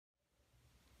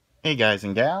Hey guys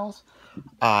and gals,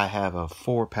 I have a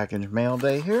 4-package mail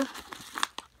day here.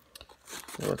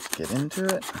 So let's get into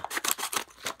it.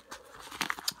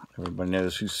 Everybody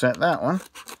knows who sent that one.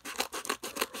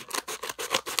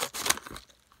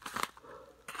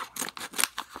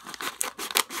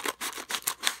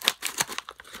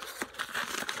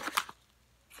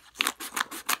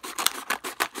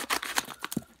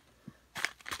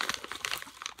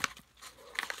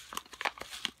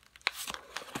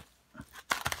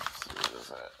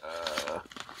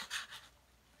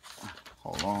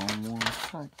 Hold on one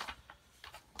sec.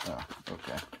 Oh,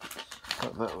 okay.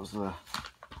 Thought that was the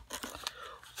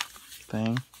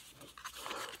thing.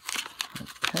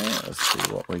 Okay, let's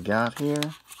see what we got here.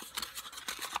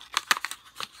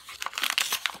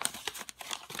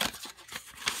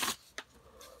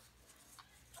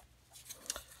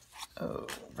 Oh,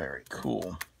 very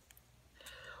cool.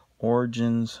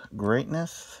 Origins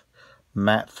Greatness,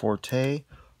 Matt Forte,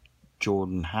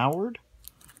 Jordan Howard.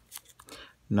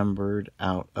 Numbered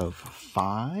out of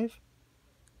 5.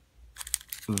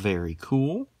 Very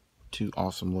cool. 2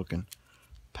 awesome looking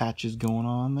patches going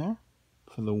on there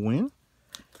for the win.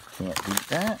 Can't beat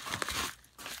that.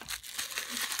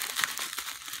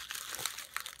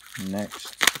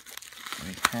 Next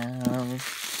we have,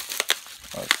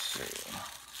 let's see.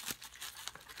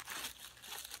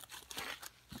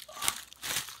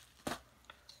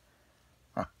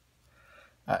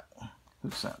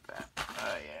 Who sent that?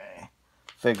 Oh yeah.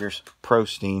 Figures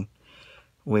Prosteen.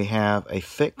 We have a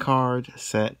thick card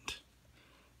set.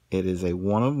 It is a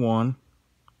 1 of 1.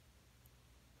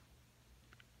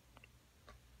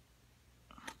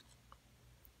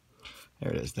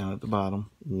 There it is down at the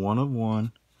bottom. 1 of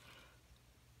 1.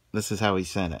 This is how he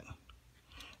sent it.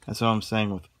 That's what I'm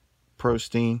saying with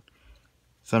Prosteen.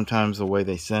 Sometimes the way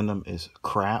they send them is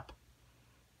crap.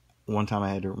 One time I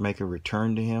had to make a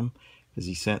return to him because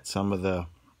he sent some of the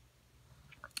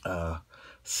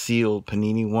sealed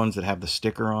Panini ones that have the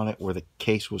sticker on it where the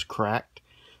case was cracked.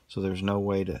 So there's no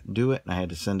way to do it, and I had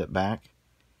to send it back.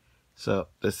 So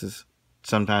this is,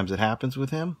 sometimes it happens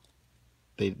with him.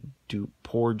 They do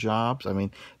poor jobs. I mean,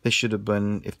 this should have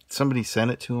been, if somebody sent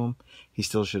it to him, he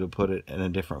still should have put it in a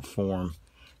different form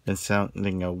than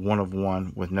sending a 1 of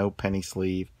 1 with no penny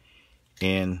sleeve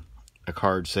in a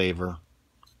card saver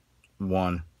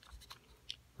 1.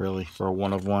 Really? For a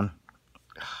 1 of 1?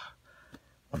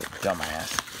 What a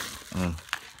dumbass.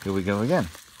 Here we go again.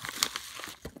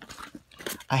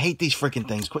 I hate these freaking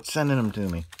things. Quit sending them to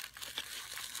me.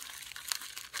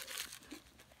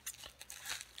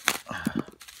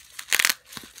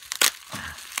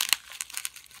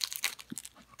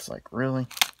 It's like, really?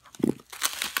 Okay.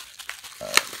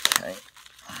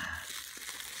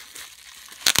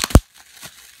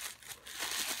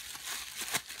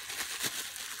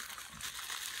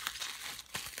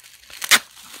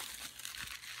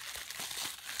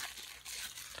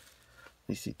 At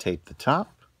least he taped the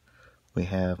top. We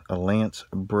have a Lance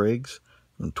Briggs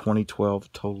from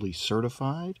 2012 Totally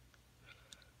Certified.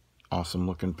 Awesome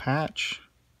looking patch.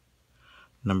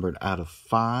 Numbered out of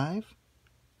 5.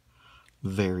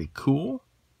 Very cool.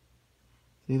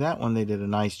 See, that one they did a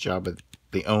nice job of.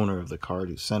 The owner of the card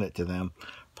who sent it to them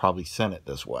probably sent it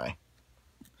this way.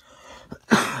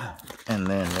 And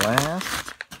then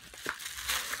last,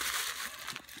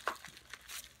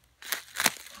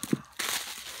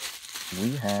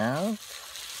 we have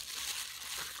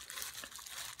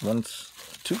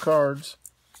 2 cards.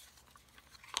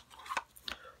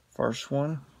 First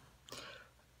one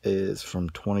is from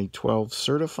 2012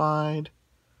 Certified,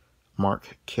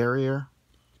 Mark Carrier,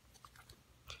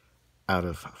 out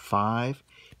of 5.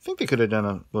 I think they could have done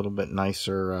a little bit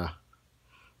nicer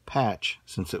patch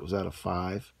since it was out of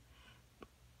 5.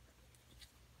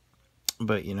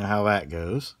 But you know how that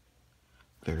goes.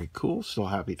 Very cool. Still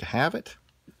happy to have it.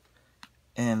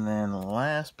 And then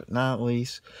last but not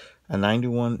least, a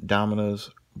 91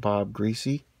 Domino's Bob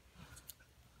Greasy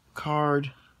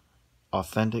card.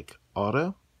 Authentic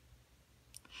auto.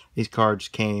 These cards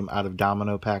came out of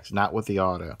domino packs, not with the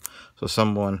auto. So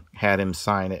someone had him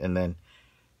sign it and then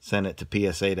send it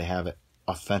to PSA to have it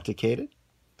authenticated.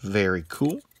 Very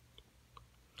cool.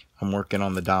 I'm working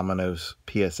on the Domino's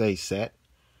PSA set.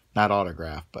 Not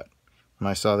autograph, but when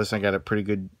I saw this, I got a pretty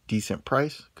good, decent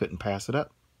price. Couldn't pass it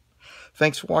up.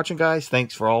 Thanks for watching, guys.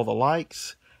 Thanks for all the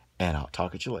likes, and I'll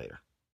talk at you later.